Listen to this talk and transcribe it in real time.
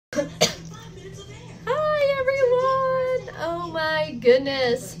Hi everyone! Oh my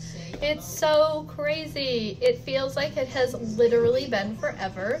goodness. It's so crazy. It feels like it has literally been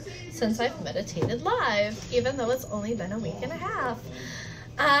forever since I've meditated live, even though it's only been a week and a half.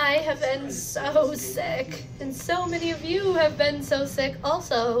 I have been so sick, and so many of you have been so sick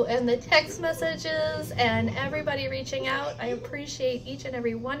also, and the text messages and everybody reaching out. I appreciate each and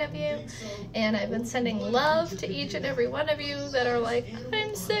every one of you, and I've been sending love to each and every one of you that are like,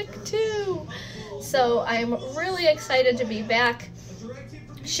 I'm sick too. So I'm really excited to be back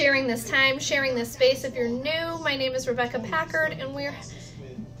sharing this time, sharing this space. If you're new, my name is Rebecca Packard, and we're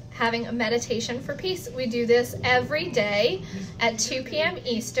having a meditation for peace. We do this every day at 2 p.m.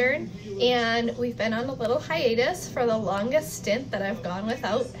 Eastern, and we've been on a little hiatus for the longest stint that I've gone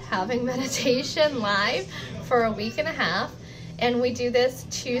without having meditation live for a week and a half. And we do this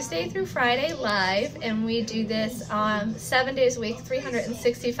Tuesday through Friday live, and we do this 7 days a week,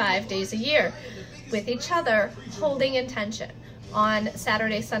 365 days a year with each other, holding intention. On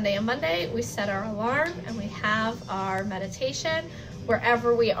Saturday, Sunday, and Monday, we set our alarm and we have our meditation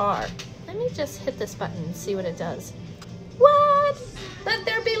wherever we are. Let me just hit this button and see what it does. What? Let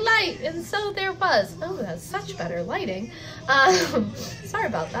there be light, and so there was. Oh, that's such better lighting. Sorry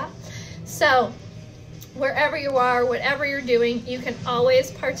about that. So, wherever you are, whatever you're doing, you can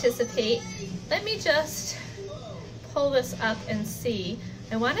always participate. Let me just pull this up and see.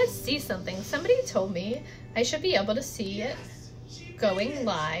 I want to see something. Somebody told me I should be able to see it going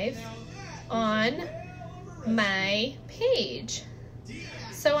live on my page.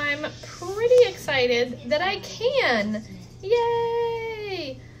 So I'm pretty excited that I can.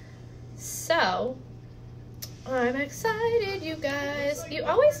 Yay! So I'm excited, you guys. You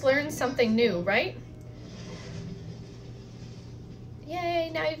always learn something new, right? Yay,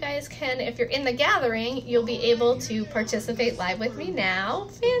 now you guys can, if you're in the gathering, you'll be able to participate live with me now.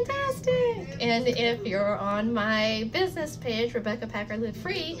 Fantastic! And if you're on my business page, Rebecca Packard Live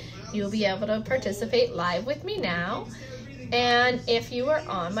Free, you'll be able to participate live with me now. And if you are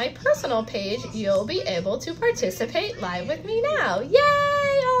on my personal page, you'll be able to participate live with me now.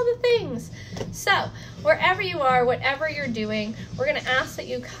 Yay! All the things. So, wherever you are, whatever you're doing, we're going to ask that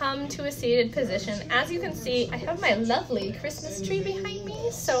you come to a seated position. As you can see, I have my lovely Christmas tree behind me,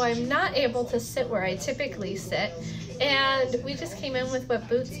 so I'm not able to sit where I typically sit. And we just came in with wet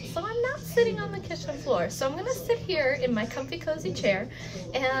boots, so I'm not sitting on the kitchen floor. So I'm going to sit here in my comfy, cozy chair,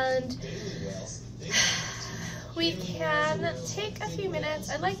 and we can take a few minutes.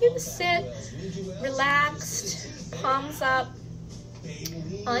 I'd like you to sit relaxed, palms up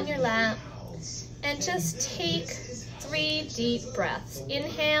on your lap, and just take 3 deep breaths.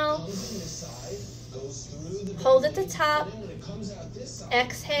 Inhale, hold at the top,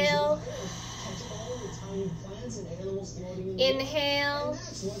 exhale, inhale,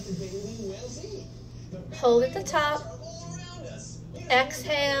 hold at the top,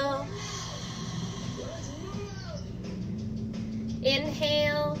 exhale,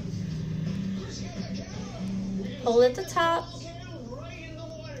 inhale, hold at the top,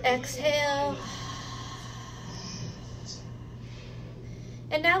 exhale,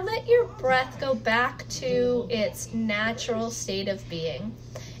 and now let your breath go back to its natural state of being.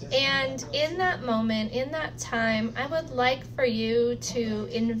 And in that moment, in that time, I would like for you to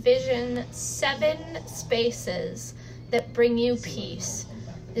envision 7 spaces that bring you peace.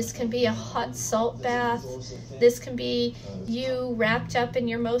 This can be a hot salt bath. This can be you wrapped up in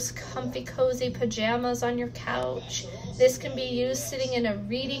your most comfy, cozy pajamas on your couch. This can be you sitting in a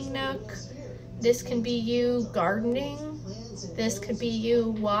reading nook. This can be you gardening. This could be you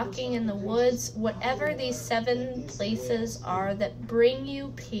walking in the woods. Whatever these 7 places are that bring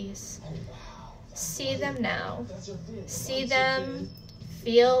you peace, see them now. See them,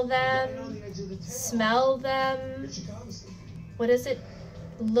 feel them, smell them. What does it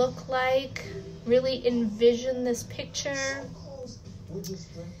look like? Really envision this picture.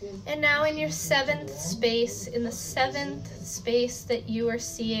 And now in your 7th space, in the 7th space that you are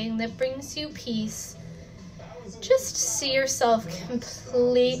seeing that brings you peace, just see yourself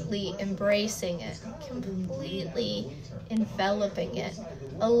completely embracing it, completely enveloping it,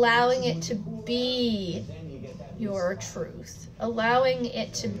 allowing it to be your truth, allowing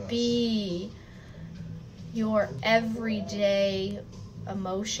it to be your everyday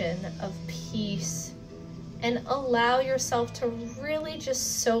emotion of peace, and allow yourself to really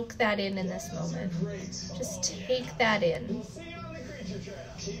just soak that in this moment. Just take that in.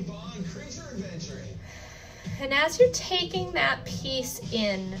 And as you're taking that peace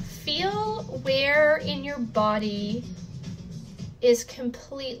in, feel where in your body is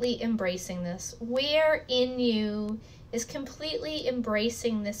completely embracing this. Where in you is completely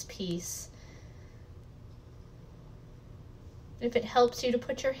embracing this peace. If it helps you to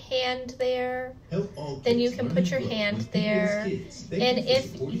put your hand there, then you can put your hand there. And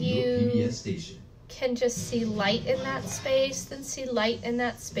if you can just see light in that space, then see light in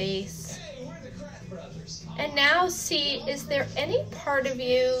that space. And now see, is there any part of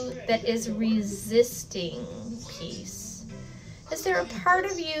you that is resisting peace? Is there a part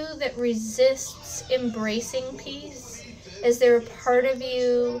of you that resists embracing peace? Is there a part of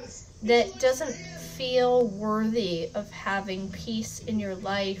you that doesn't feel worthy of having peace in your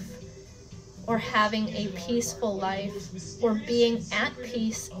life, or having a peaceful life, or being at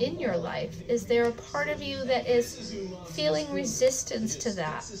peace in your life? Is there a part of you that is feeling resistance to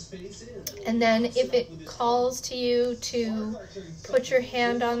that? And then if it calls to you to put your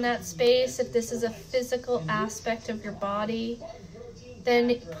hand on that space, if this is a physical aspect of your body,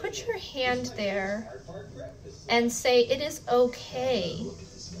 then put your hand there and say, it is okay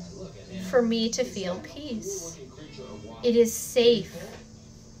for me to feel peace. It is safe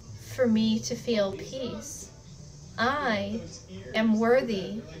for me to feel peace. I am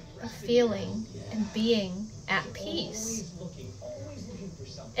worthy of feeling and being at peace.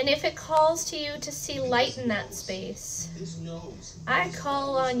 And if it calls to you to see light in that space, I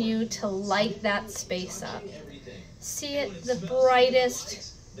call on you to light that space up. See it the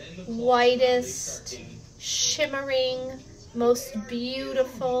brightest, whitest, shimmering, most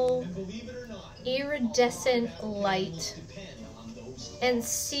beautiful, iridescent light, and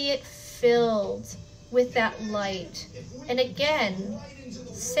see it filled with that light. And again,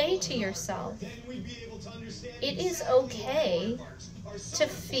 say to yourself, it is okay to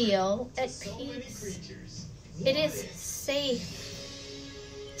feel at peace. It is safe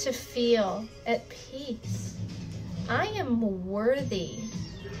to feel at peace. I am worthy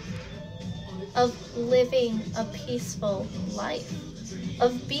of living a peaceful life,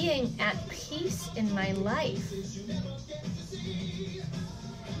 of being at peace in my life.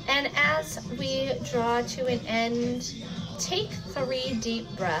 And as we draw to an end, take 3 deep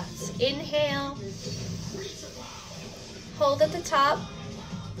breaths. Inhale, hold at the top,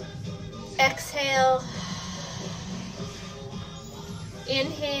 exhale,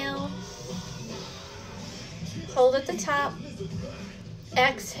 inhale, hold at the top,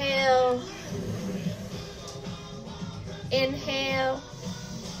 exhale, inhale,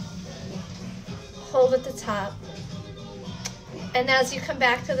 hold at the top. And as you come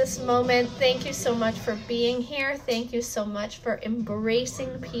back to this moment, thank you so much for being here. Thank you so much for embracing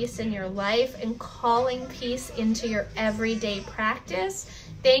peace in your life and calling peace into your everyday practice.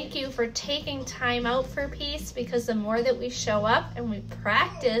 Thank you for taking time out for peace, because the more that we show up and we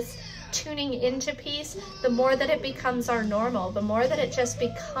practice tuning into peace, the more that it becomes our normal, the more that it just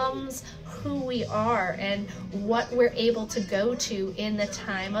becomes who we are and what we're able to go to in the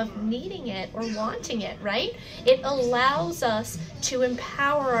time of needing it or wanting it, right? It allows us to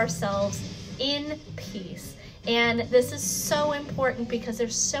empower ourselves in peace. And this is so important, because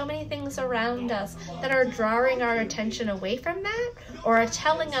there's so many things around us that are drawing our attention away from that, or are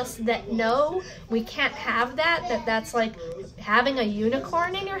telling us that no, we can't have that, that's like having a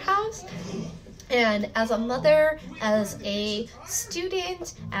unicorn in your house. And as a mother, as a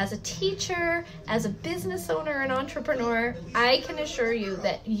student, as a teacher, as a business owner and entrepreneur, I can assure you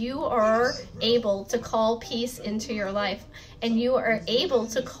that you are able to call peace into your life, and you are able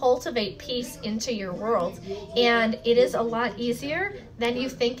to cultivate peace into your world. And it is a lot easier than you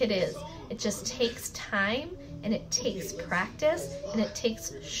think it is. It just takes time, and it takes practice, and it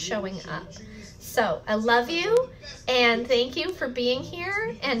takes showing up. So I love you, and thank you for being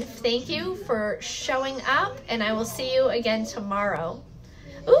here, and thank you for showing up, and I will see you again tomorrow.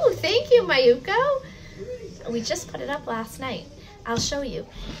 Ooh, thank you, Mayuko. We just put it up last night. I'll show you.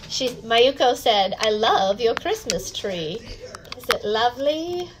 Mayuko said, I love your Christmas tree. Is it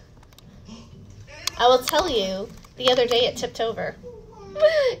lovely? I will tell you, the other day it tipped over.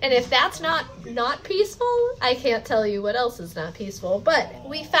 And if that's not peaceful, I can't tell you what else is not peaceful. But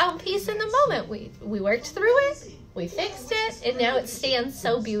we found peace in the moment. We worked through it, we fixed it, and now it stands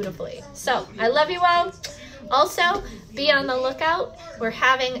so beautifully. So I love you all. Also, be on the lookout. We're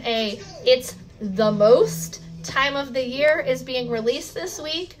having It's the Most time of the year is being released this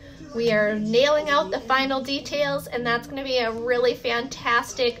week. We are nailing out the final details, and that's going to be a really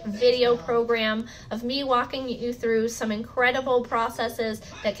fantastic video program of me walking you through some incredible processes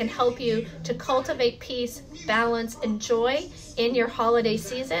that can help you to cultivate peace, balance, and joy in your holiday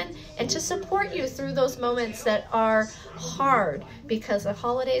season, and to support you through those moments that are hard, because the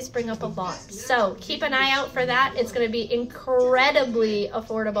holidays bring up a lot. So keep an eye out for that. It's going to be incredibly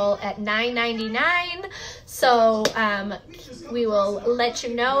affordable at $9.99. So we will let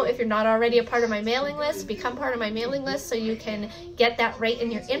you know. If you're not already a part of my mailing list, become part of my mailing list so you can get that right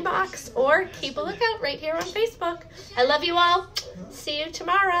in your inbox, or keep a lookout right here on Facebook. I love you all. See you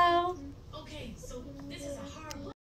tomorrow. Okay, so